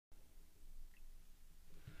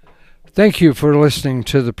Thank you for listening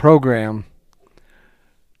to the program.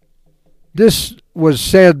 This was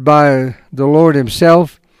said by the Lord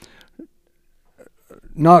himself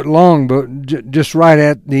not long, but just right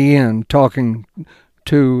at the end, talking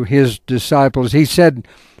to his disciples. He said,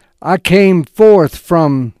 I came forth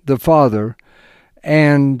from the Father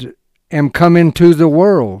and am come into the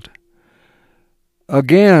world.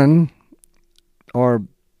 Again,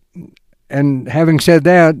 and having said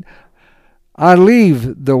that, I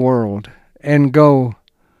leave the world and go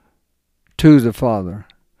to the Father.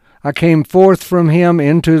 I came forth from him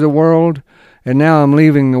into the world, and now I'm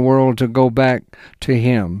leaving the world to go back to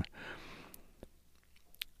him.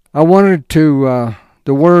 I wanted to,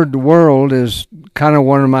 the word world is kind of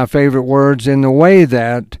one of my favorite words in the way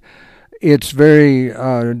that it's very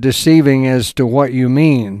deceiving as to what you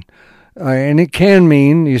mean. And it can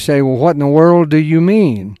mean, you say, well, what in the world do you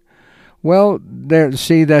mean? Well,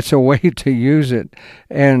 that's a way to use it.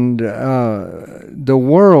 And the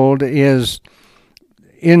world is,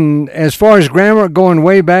 as far as grammar going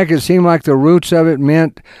way back, it seemed like the roots of it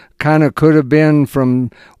could have been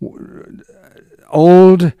from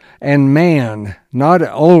old and man, not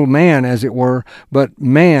old man as it were, but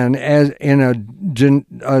man as in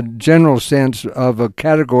a general sense of a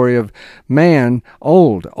category of man,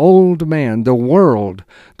 old man, the world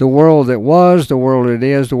that was, the world it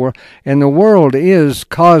is, and the world is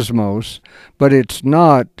cosmos, but it's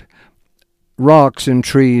not rocks and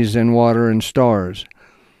trees and water and stars.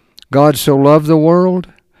 God so loved the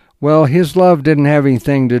world. Well, his love didn't have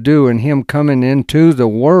anything to do in him coming into the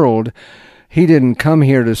world. He didn't come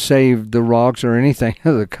here to save the rocks or anything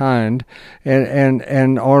of the kind,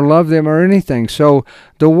 and or love them or anything. So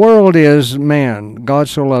the world is man. God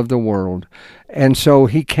so loved the world, and so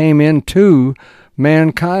he came into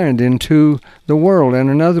mankind, into the world. And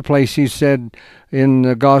another place he said in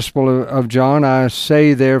the Gospel of John, I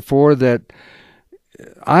say therefore that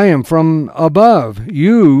I am from above.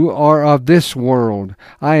 You are of this world.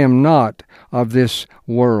 I am not of this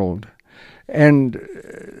world. And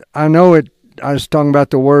I know it. I was talking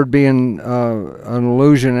about the word being an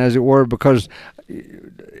illusion, as it were, because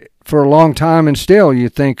for a long time and still you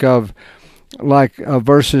think of like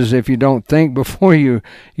verses, if you don't think before you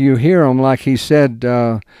hear them, like he said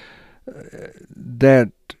that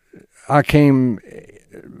I came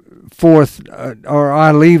forth or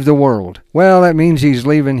I leave the world. Well, that means he's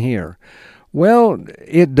leaving here. Well,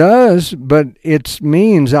 it does, but it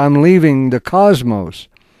means I'm leaving the cosmos.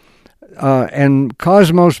 And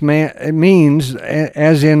cosmos means,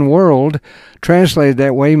 as in world, translated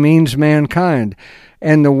that way, means mankind.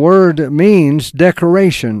 And the word means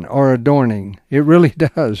decoration or adorning. It really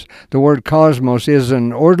does. The word cosmos is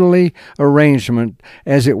an orderly arrangement,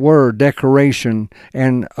 as it were, decoration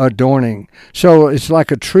and adorning. So it's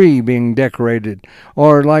like a tree being decorated.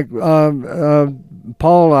 Or like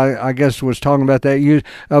Paul, I guess, was talking about that,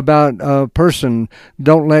 about a person,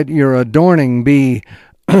 don't let your adorning be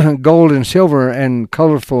gold and silver and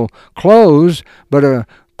colorful clothes, but a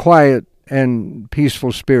quiet and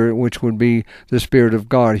peaceful spirit, which would be the Spirit of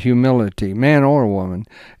God, humility, man or woman.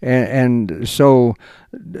 And so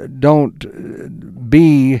don't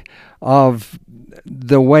be of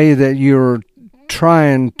the way that you're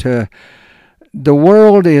trying to. The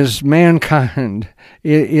world is mankind.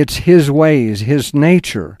 It's his ways, his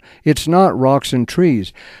nature. It's not rocks and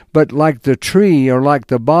trees. But like the tree or like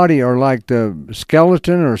the body or like the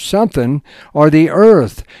skeleton or something, or the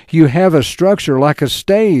earth, you have a structure like a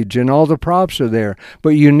stage and all the props are there. But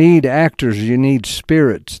you need actors, you need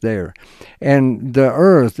spirits there. And the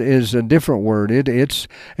earth is a different word.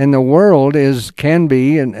 And the world can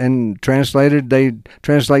be, and translated, they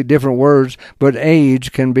translate different words, but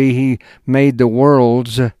age can be he made the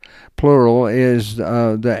worlds, plural, is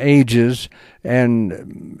the ages,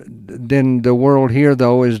 and then the world here,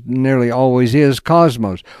 though, is nearly always is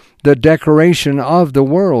cosmos. The decoration of the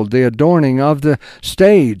world, the adorning of the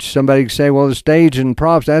stage. Somebody say, well, the stage and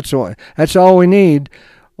props, that's all we need.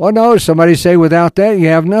 Well, no, somebody say, without that, you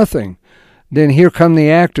have nothing. Then here come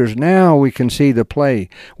the actors. Now we can see the play.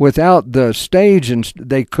 Without the stage,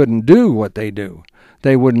 they couldn't do what they do.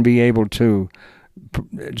 They wouldn't be able to.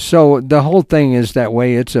 So the whole thing is that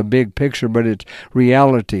way. It's a big picture, but it's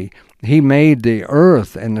reality. He made the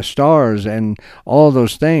earth and the stars and all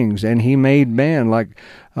those things, and he made man.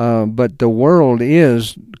 But the world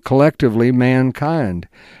is collectively mankind,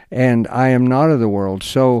 and I am not of the world.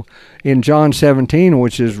 So in John 17,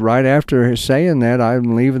 which is right after his saying that,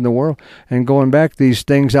 I'm leaving the world and going back, these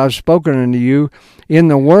things I've spoken unto you, in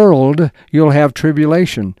the world you'll have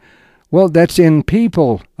tribulation. Well, that's in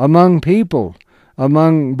people, among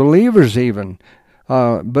believers even.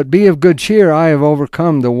 But be of good cheer, I have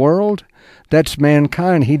overcome the world. That's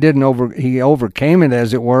mankind. He overcame it,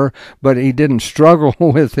 as it were, but he didn't struggle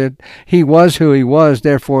with it. He was who he was,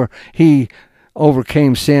 therefore he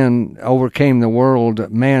overcame sin, overcame the world,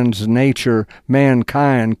 man's nature,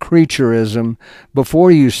 mankind, creatureism. Before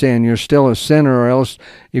you sin, you're still a sinner, or else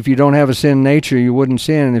if you don't have a sin nature, you wouldn't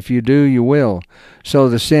sin. If you do, you will. So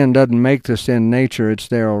the sin doesn't make the sin nature, it's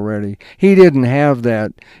there already. He didn't have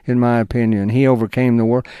that, in my opinion. He overcame the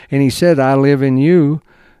world, and he said, I live in you.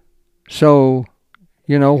 So,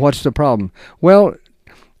 what's the problem? Well,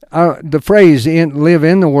 the phrase, live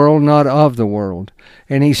in the world, not of the world.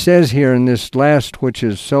 And he says here in this last, which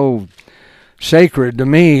is so sacred to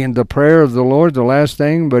me, in the prayer of the Lord, the last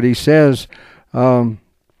thing, but he says that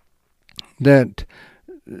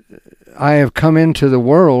I have come into the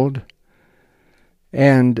world,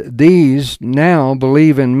 and these now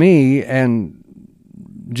believe in me, and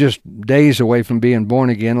just days away from being born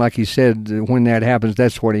again, like he said, when that happens,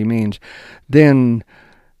 that's what he means. Then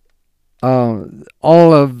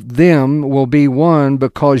all of them will be one,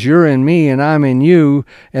 because you're in me and I'm in you,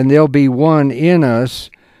 and they'll be one in us,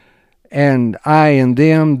 and I in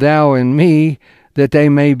them, thou in me, that they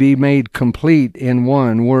may be made complete in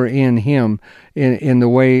one. We're in him in the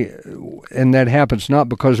way, and that happens not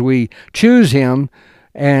because we choose him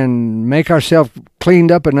and make ourselves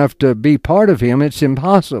cleaned up enough to be part of him. It's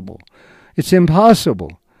impossible. It's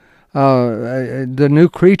impossible. The new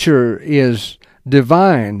creature is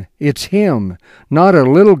divine. It's him. Not a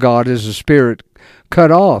little God is a spirit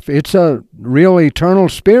cut off. It's a real eternal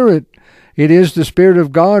spirit. It is the Spirit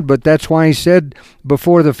of God, but that's why he said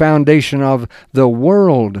before the foundation of the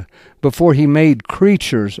world, before he made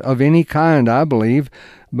creatures of any kind, I believe.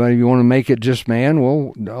 But if you want to make it just man,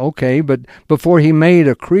 well, okay. But before he made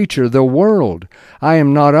a creature, the world, I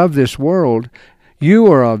am not of this world. You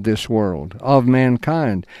are of this world, of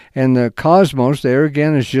mankind. And the cosmos there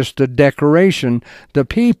again is just the decoration, the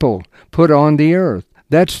people put on the earth.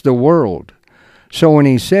 That's the world. So when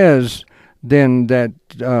he says then that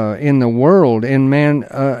in the world, in man,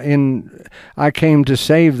 I came to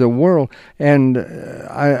save the world, and the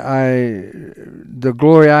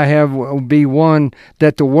glory I have will be one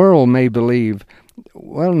that the world may believe.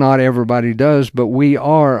 Well, not everybody does, but we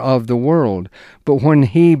are of the world. But when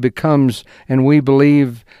he becomes, and we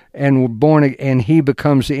believe, and we're born, and he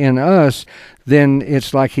becomes in us, then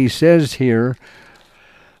it's like he says here,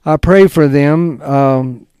 I pray for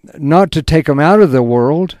them, not to take them out of the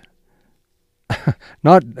world,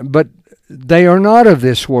 but they are not of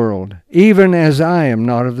this world, even as I am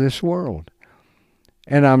not of this world.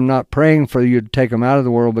 And I'm not praying for you to take them out of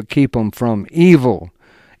the world, but keep them from evil.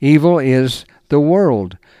 Evil is the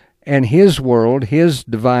world, and his world, his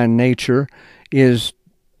divine nature, is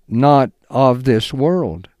not of this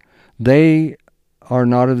world. They are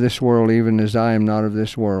not of this world, even as I am not of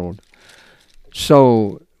this world.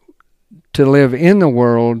 So, to live in the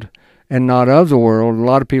world and not of the world, a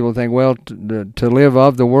lot of people think, well, to live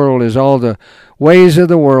of the world is all the ways of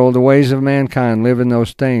the world, the ways of mankind, live in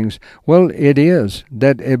those things. Well, it is,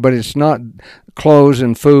 but it's not clothes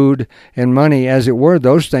and food and money, as it were.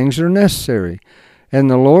 Those things are necessary. And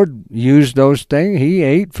the Lord used those things. He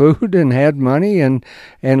ate food and had money and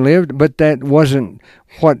lived, but that wasn't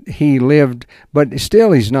what he lived. But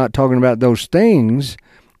still, he's not talking about those things.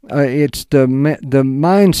 It's the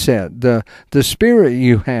mindset, the spirit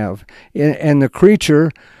you have, and the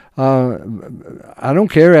creature. I don't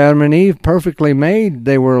care. Adam and Eve, perfectly made.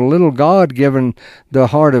 They were a little God given the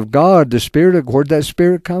heart of God, the Spirit. Where'd that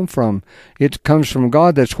Spirit come from? It comes from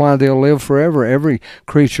God. That's why they'll live forever. Every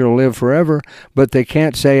creature will live forever, but they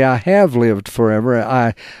can't say, I have lived forever.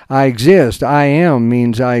 I exist. I am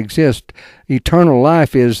means I exist. Eternal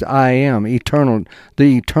life is I am, eternal,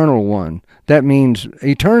 the eternal one. That means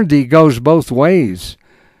eternity goes both ways.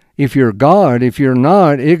 If you're God, if you're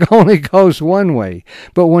not, it only goes one way.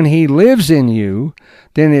 But when he lives in you,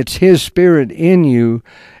 then it's his Spirit in you,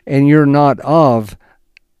 and you're not of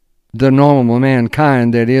the normal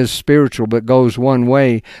mankind that is spiritual but goes one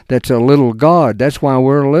way. That's a little God. That's why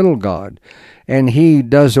we're a little God. And he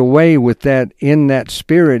does away with that. In that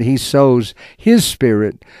Spirit, he sows his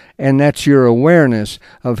Spirit, and that's your awareness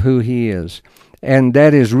of who he is. And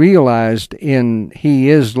that is realized in he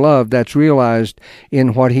is love. That's realized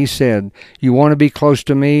in what he said. You want to be close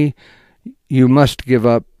to me, you must give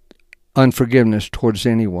up unforgiveness towards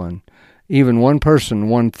anyone. Even one person,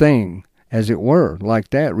 one thing, as it were, like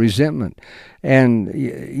that, resentment. And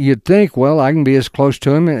you'd think, well, I can be as close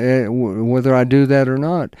to him whether I do that or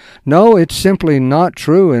not. No, it's simply not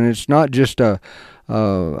true, and it's not just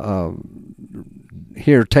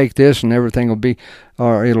here, take this and everything will be,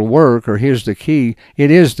 or it'll work, or here's the key.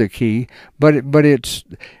 It is the key, but it's,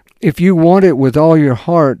 if you want it with all your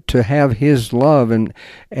heart to have His love, and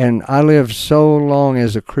I lived so long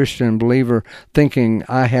as a Christian believer thinking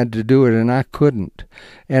I had to do it, and I couldn't.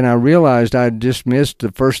 And I realized I just missed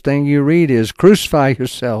the first thing you read is crucify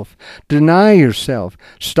yourself, deny yourself,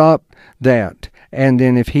 stop that. And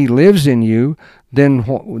then if He lives in you,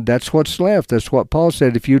 then that's what's left. That's what Paul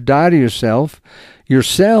said. If you die to yourself,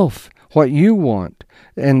 what you want.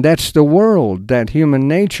 And that's the world, that human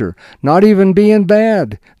nature. Not even being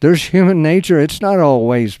bad. There's human nature. It's not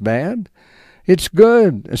always bad. It's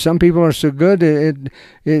good. Some people are so good,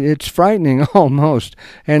 it's frightening almost.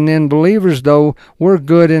 And then believers, though, we're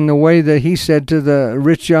good in the way that He said to the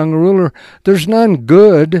rich young ruler, there's none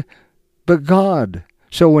good but God.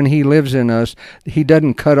 So when He lives in us, He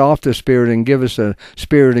doesn't cut off the Spirit and give us a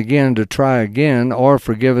spirit again to try again, or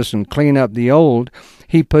forgive us and clean up the old.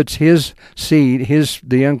 He puts His seed,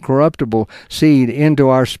 the incorruptible seed, into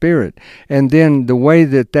our spirit. And then the way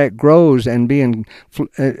that grows and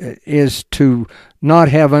is to not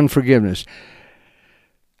have unforgiveness.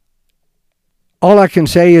 All I can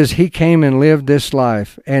say is He came and lived this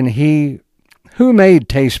life. And who made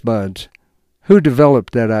taste buds? Who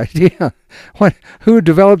developed that idea? Who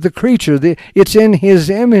developed the creature? It's in His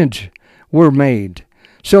image we're made.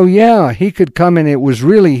 So yeah, He could come and it was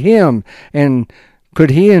really Him. And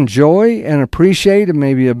could He enjoy and appreciate, and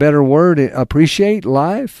maybe a better word, appreciate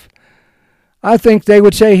life? I think they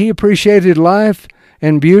would say He appreciated life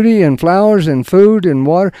and beauty and flowers and food and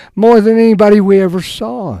water more than anybody we ever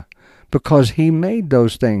saw, because He made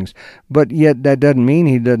those things. But yet that doesn't mean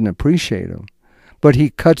He doesn't appreciate them. But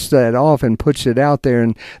He cuts that off and puts it out there.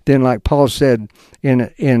 And then, like Paul said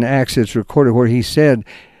in Acts, it's recorded where he said,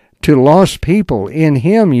 to lost people, in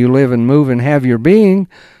Him you live and move and have your being,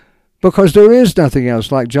 because there is nothing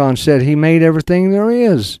else. Like John said, He made everything there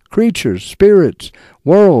is, creatures, spirits,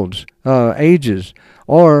 worlds, ages,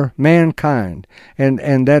 or mankind.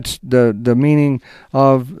 And that's the meaning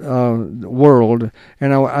of world.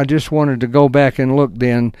 And I just wanted to go back and look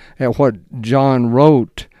then at what John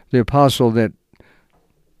wrote, the apostle that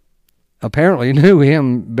apparently knew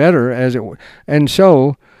Him better, and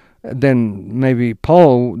so then maybe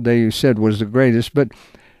Paul, they said, was the greatest. But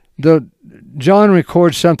John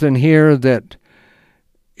records something here that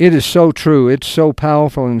it is so true. It's so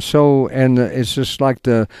powerful, and it's just like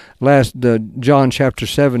the John chapter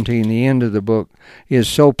 17, the end of the book, is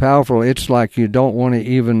so powerful. It's like you don't want to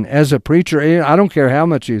even, as a preacher, I don't care how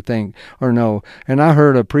much you think or know. And I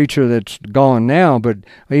heard a preacher that's gone now, but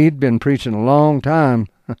he'd been preaching a long time,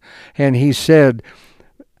 and he said,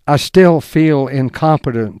 I still feel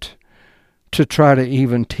incompetent to try to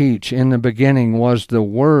even teach. In the beginning was the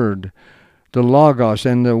Word, the Logos,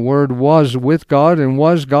 and the Word was with God, and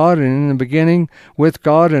in the beginning with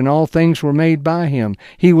God, and all things were made by Him.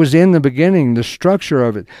 He was in the beginning, the structure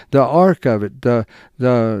of it, the ark of it,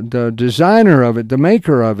 the designer of it, the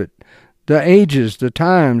maker of it, the ages, the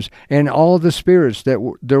times, and all the spirits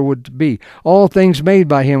that there would be. All things made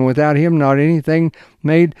by Him. Without Him, not anything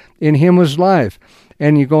made. In Him was life.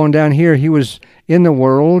 And you're going down here, He was in the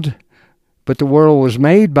world, but the world was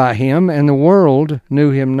made by Him, and the world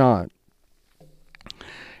knew Him not.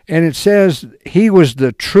 And it says He was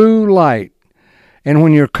the true light. And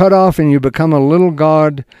when you're cut off and you become a little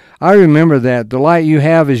God, I remember that. The light you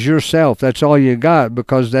have is yourself. That's all you got,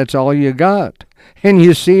 because that's all you got. And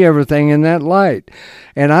you see everything in that light.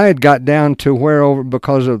 And I had got down to where,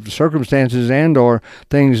 because of circumstances and or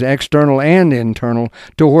things external and internal,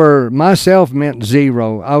 to where myself meant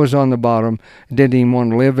zero. I was on the bottom, didn't even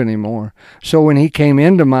want to live anymore. So when He came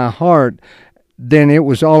into my heart, then it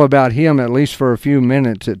was all about Him, at least for a few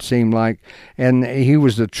minutes, it seemed like. And He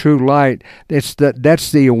was the true light. That's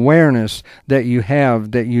the awareness that you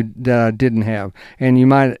have that I didn't have. And you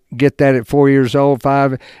might get that at 4 years old,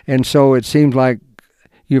 5, and so it seems like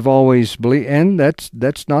you've always believed. And that's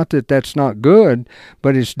not that that's not good,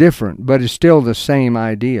 but it's different. But it's still the same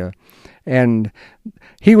idea. And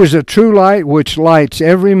He was a true light which lights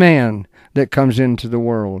every man that comes into the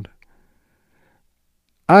world.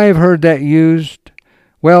 I have heard that used,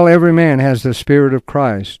 well, every man has the Spirit of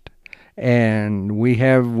Christ, and we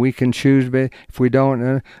can choose, but if we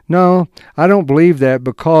don't, no, I don't believe that,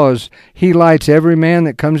 because He lights every man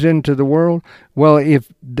that comes into the world. Well,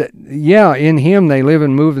 in Him they live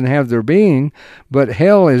and move and have their being, but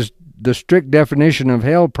hell is, the strict definition of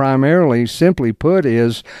hell primarily, simply put,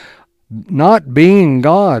 is not being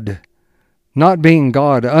God,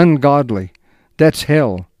 ungodly. That's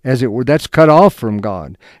hell. as it were. That's cut off from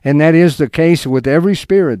God. And that is the case with every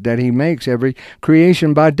spirit that he makes, every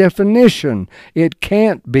creation. By definition, it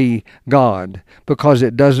can't be God because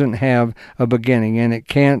it doesn't have a beginning, and it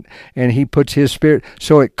can't, and he puts his spirit,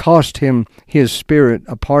 so it cost him his spirit,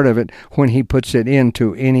 a part of it, when he puts it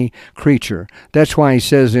into any creature. That's why he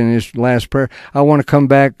says in his last prayer, I want to come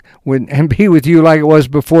back and be with you like it was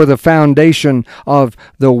before the foundation of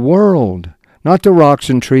the world. Not the rocks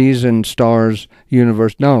and trees and stars,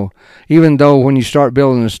 universe. No. Even though when you start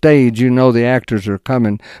building a stage, you know the actors are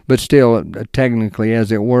coming. But still, technically,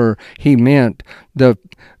 as it were, he meant the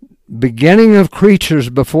beginning of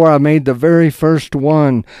creatures before I made the very first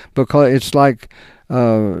one. Because it's like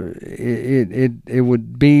it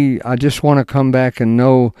would be, I just want to come back and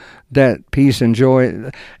know that peace and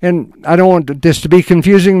joy. And I don't want this to be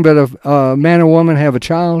confusing, but if a man or woman have a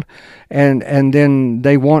child and then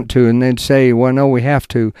they want to, and they'd say, well, no, we have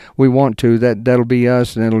to, we want to, that'll be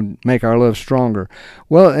us, and it'll make our love stronger.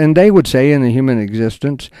 Well, and they would say in the human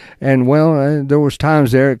existence, and well, there was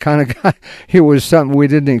times there it kind of got, it was something we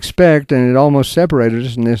didn't expect, and it almost separated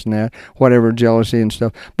us and this and that, whatever, jealousy and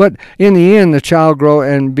stuff. But in the end, the child grow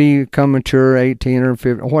and become mature, 18 or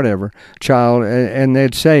 15, whatever, child, and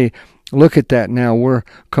they'd say, look at that now, we're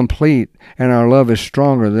complete, and our love is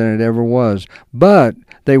stronger than it ever was. But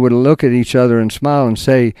they would look at each other and smile and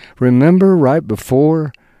say, remember right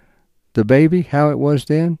before the baby, how it was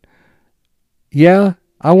then? Yeah,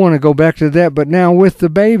 I want to go back to that, but now with the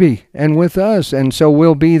baby and with us, and so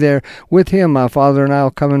we'll be there with him. My Father and I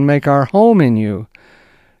will come and make our home in you,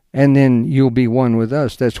 and then you'll be one with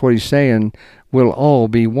us. That's what he's saying. We'll all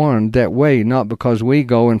be one that way, not because we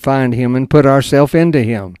go and find him and put ourselves into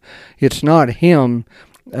him. It's not him.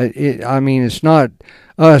 It's not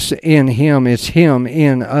us in him. It's him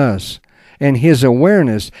in us. And his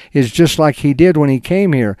awareness is just like he did when he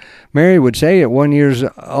came here. Mary would say at 1 year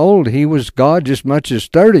old, he was God just much as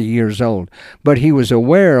 30 years old. But he was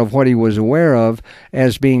aware of what he was aware of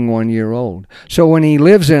as being 1 year old. So when he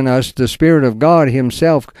lives in us, the Spirit of God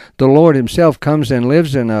himself, the Lord himself, comes and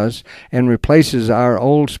lives in us and replaces our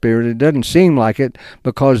old spirit. It doesn't seem like it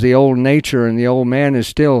because the old nature and the old man is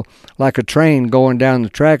still like a train going down the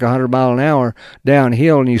track 100 miles an hour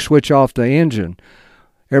downhill, and you switch off the engine.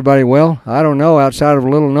 Everybody, well, I don't know, outside of a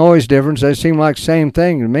little noise difference, they seem like the same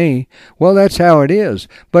thing to me. Well, that's how it is.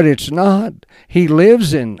 But it's not. He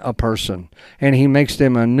lives in a person, and he makes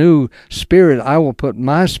them a new spirit. I will put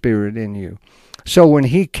my spirit in you. So when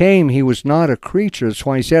he came, he was not a creature. That's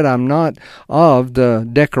why he said, I'm not of the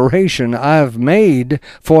decoration I've made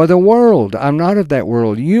for the world. I'm not of that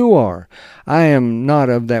world. You are. I am not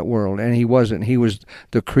of that world. And he wasn't. He was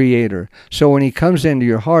the creator. So when he comes into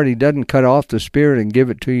your heart, he doesn't cut off the spirit and give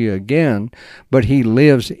it to you again, but he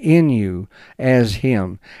lives in you as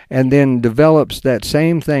him, and then develops that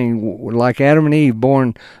same thing. Like Adam and Eve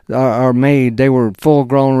born are made, they were full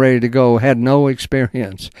grown, ready to go, had no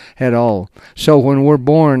experience at all. So when we're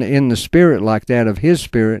born in the spirit like that of his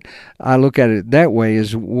spirit, I look at it that way,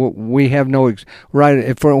 is we have no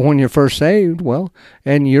right. When you're first saved, well,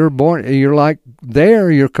 and you're born, you're like there,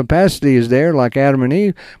 your capacity is there like Adam and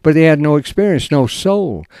Eve, but they had no experience, no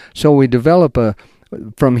soul. So we develop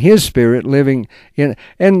from his spirit living in,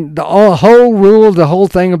 and the whole rule, the whole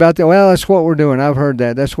thing about that, well, that's what we're doing. I've heard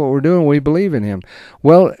that. That's what we're doing. We believe in him.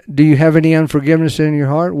 Well, do you have any unforgiveness in your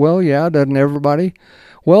heart? Well, yeah, doesn't everybody?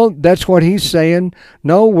 Well, that's what he's saying.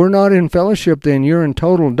 No, we're not in fellowship then. You're in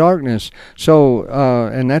total darkness. So,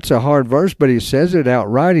 and that's a hard verse, but he says it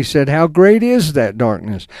outright. He said, how great is that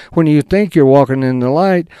darkness? When you think you're walking in the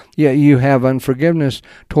light, yet you have unforgiveness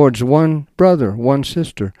towards one brother, one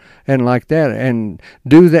sister, and like that. And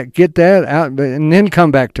do that, get that out, and then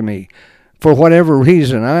come back to me. For whatever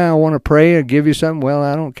reason, I want to pray and give you something. Well,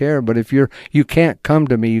 I don't care. But if you can't come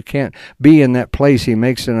to me, you can't be in that place he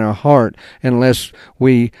makes in our heart unless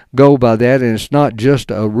we go by that. And it's not just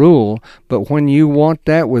a rule, but when you want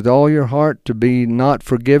that with all your heart to be not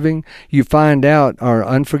forgiving, you find out, or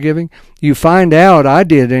unforgiving, you find out, I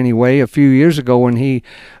did anyway, a few years ago when he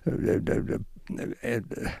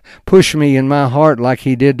pushed me in my heart like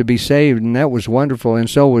he did to be saved, and that was wonderful, and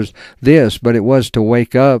so was this, but it was to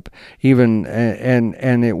wake up even,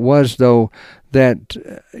 and it was, though, that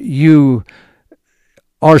you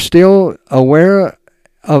are still aware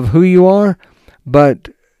of who you are, but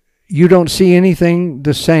you don't see anything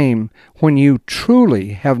the same when you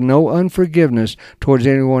truly have no unforgiveness towards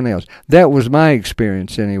anyone else. That was my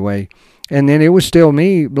experience anyway. And then it was still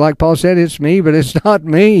me. Like Paul said, it's me, but it's not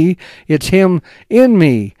me. It's him in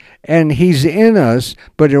me. And he's in us,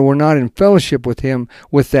 but we're not in fellowship with him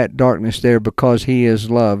with that darkness there, because he is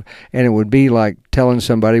love. And it would be like telling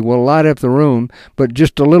somebody, well, light up the room, but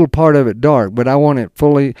just a little part of it dark, but I want it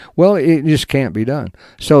fully. Well, it just can't be done.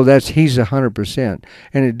 So he's 100%.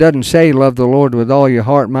 And it doesn't say love the Lord with all your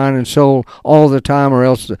heart, mind, and soul all the time, or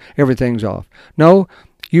else everything's off. No,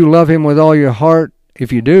 you love him with all your heart.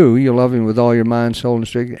 If you do, you'll love him with all your mind, soul, and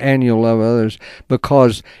strength, and you'll love others.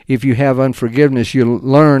 Because if you have unforgiveness, you'll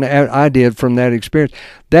learn, I did from that experience,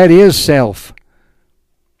 that is self.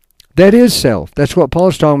 That is self. That's what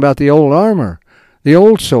Paul's talking about, the old armor, the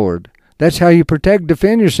old sword. That's how you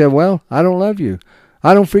defend yourself. Well, I don't love you.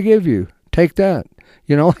 I don't forgive you. Take that.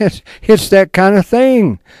 It's that kind of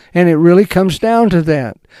thing. And it really comes down to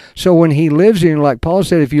that. So when he lives in you, like Paul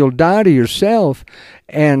said, if you'll die to yourself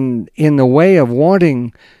and in the way of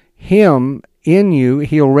wanting him in you,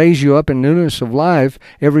 he'll raise you up in newness of life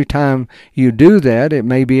every time you do that. It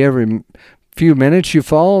may be every few minutes you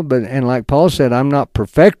fall, and like Paul said, I'm not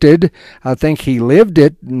perfected. I think he lived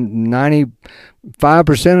it 95%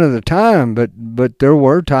 of the time, but there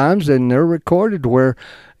were times, and they're recorded, where,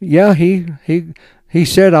 yeah, he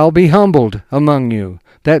said, I'll be humbled among you.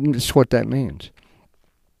 That's what that means.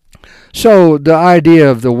 So the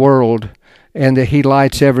idea of the world, and that he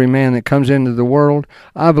lights every man that comes into the world,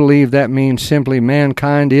 I believe that means simply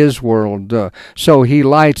mankind is world. So he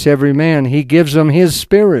lights every man. He gives them his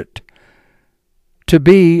spirit to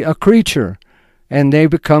be a creature, and they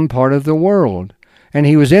become part of the world. And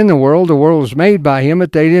he was in the world was made by him,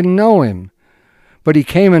 but they didn't know him. But he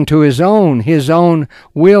came into his own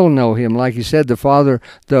will know him. Like he said, the Father,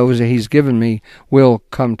 those that he's given me, will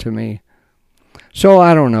come to me. So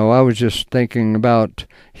I don't know, I was just thinking about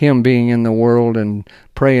him being in the world and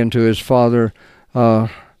praying to his Father. They're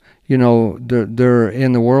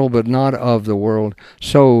in the world, but not of the world.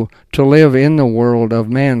 So to live in the world of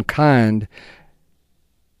mankind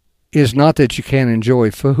is not that you can't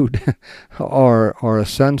enjoy food or a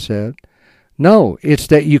sunset. No, it's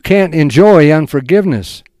that you can't enjoy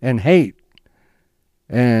unforgiveness and hate.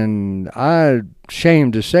 And I'm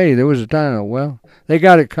ashamed to say there was a time, well, they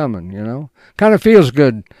got it coming, Kind of feels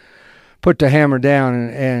good. Put the hammer down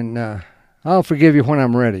and I'll forgive you when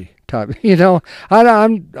I'm ready type.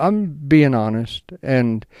 I'm being honest.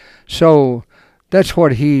 And so that's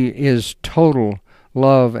what he is, total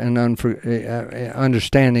love and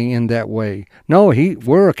understanding in that way. No,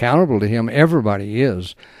 we're accountable to him. Everybody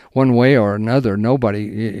is, one way or another.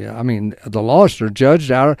 Nobody, the lost are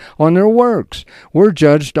judged out on their works. We're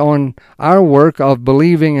judged on our work of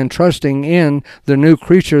believing and trusting in the new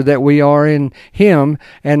creature that we are in him,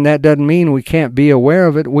 and that doesn't mean we can't be aware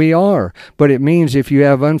of it. We are. But it means if you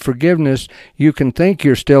have unforgiveness, you can think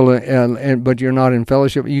you're still, but you're not in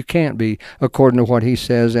fellowship. You can't be, according to what he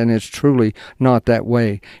says, and it's truly not that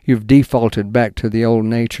way. You've defaulted back to the old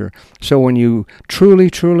nature. So when you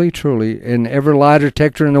truly, in every lie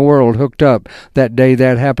detector in the world hooked up that day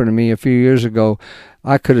that happened to me a few years ago,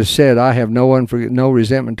 I could have said I have no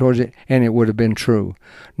resentment towards it, and it would have been true.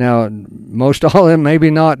 Now, most all of them, maybe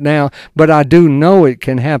not now, but I do know it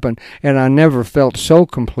can happen, and I never felt so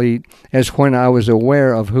complete as when I was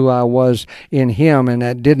aware of who I was in him, and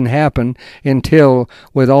that didn't happen until,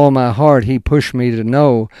 with all my heart, he pushed me to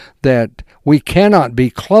know that we cannot be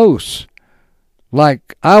close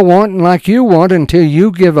like I want and like you want until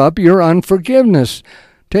you give up your unforgiveness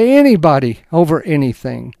to anybody over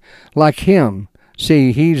anything like him.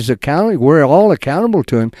 See, he's accountable. We're all accountable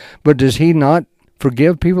to him, but does he not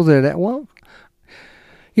forgive people that, well,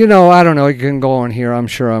 I don't know. It can go on here. I'm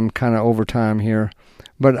sure I'm kind of over time here,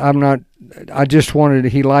 but I'm not. I just wanted,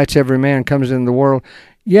 he lights every man, comes into the world.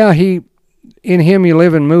 Yeah, in him you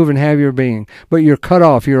live and move and have your being, but you're cut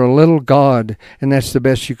off. You're a little God, and that's the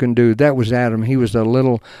best you can do. That was Adam. He was a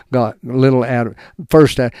little God, little Adam.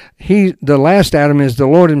 The last Adam is the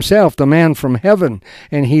Lord himself, the man from heaven,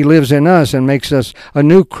 and he lives in us and makes us a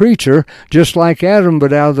new creature, just like Adam,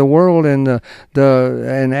 but out of the world, and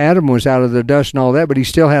and Adam was out of the dust and all that, but he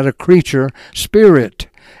still had a creature spirit.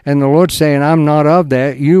 And the Lord's saying, I'm not of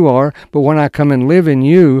that, you are, but when I come and live in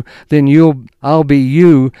you, then I'll be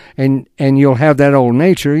you, and you'll have that old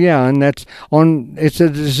nature, yeah, and it's a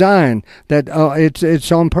design, that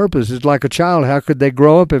it's on purpose. It's like a child. How could they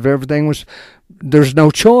grow up if everything was, there's no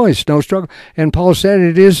choice, no struggle? And Paul said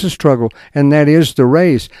it is a struggle, and that is the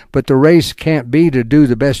race, but the race can't be to do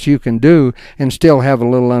the best you can do and still have a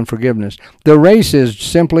little unforgiveness. The race is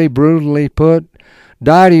simply, brutally put,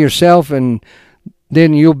 die to yourself, and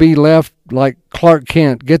then you'll be left like Clark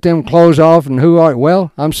Kent, get them clothes off, and who are you?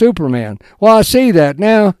 Well, I'm Superman. Well, I see that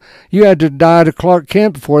now. You had to die to Clark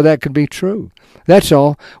Kent before that could be true. That's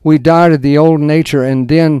all. We die to the old nature, and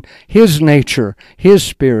then his nature, his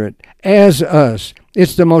spirit, as us.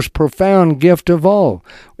 It's the most profound gift of all.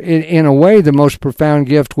 In a way, the most profound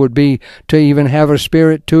gift would be to even have a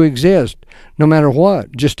spirit to exist, no matter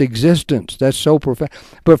what, just existence. That's so profound.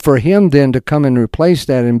 But for him then to come and replace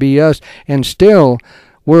that and be us, and still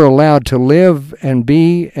we're allowed to live and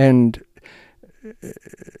be, and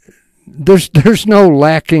there's no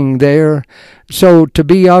lacking there. So to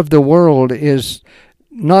be of the world is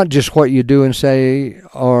not just what you do and say,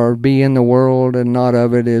 or be in the world and not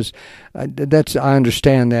of it. Is that's, I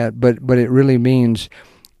understand that, but it really means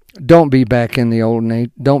don't be back in the old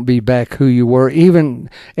nature. Don't be back who you were. Even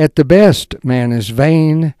at the best, man is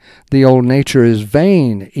vain. The old nature is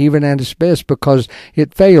vain, even at its best, because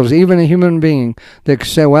it fails. Even a human being that can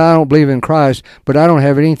say, well, I don't believe in Christ, but I don't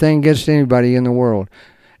have anything against anybody in the world.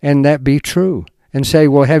 And that be true. And say,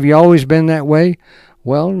 well, have you always been that way?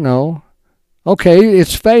 Well, no. Okay,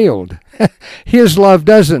 it's failed. His love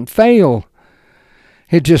doesn't fail.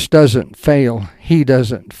 It just doesn't fail. He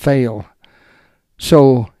doesn't fail.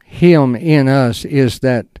 So him in us is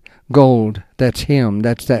that gold. That's him.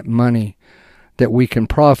 That's that money that we can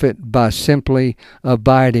profit by simply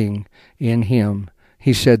abiding in him.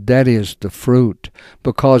 He said that is the fruit,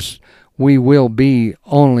 because we will be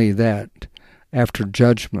only that after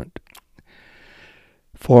judgment.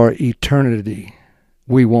 For eternity,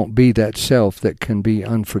 we won't be that self that can be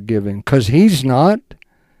unforgiving, because he's not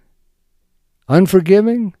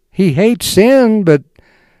unforgiving. He hates sin, but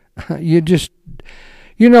you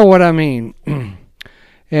know what I mean.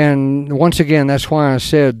 And once again, that's why I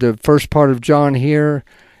said the first part of John here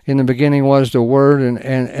in the beginning was the Word,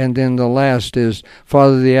 and then the last is,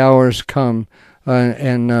 Father, the hours come,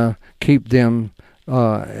 and keep them,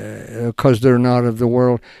 because they're not of the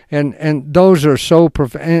world. And those are so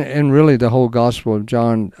profound. And really the whole Gospel of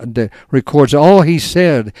John that records all he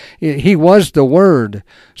said. He was the Word,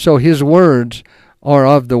 so his words are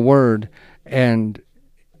of the Word, and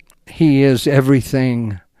he is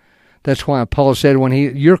everything. That's why Paul said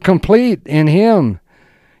you're complete in him.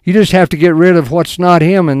 You just have to get rid of what's not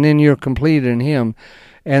him, and then you're complete in him.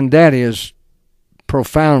 And that is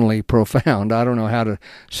profoundly profound. I don't know how to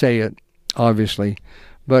say it, obviously.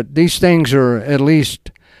 But these things are, at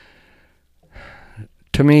least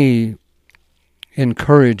to me,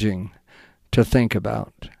 encouraging to think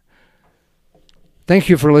about. Thank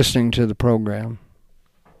you for listening to the program.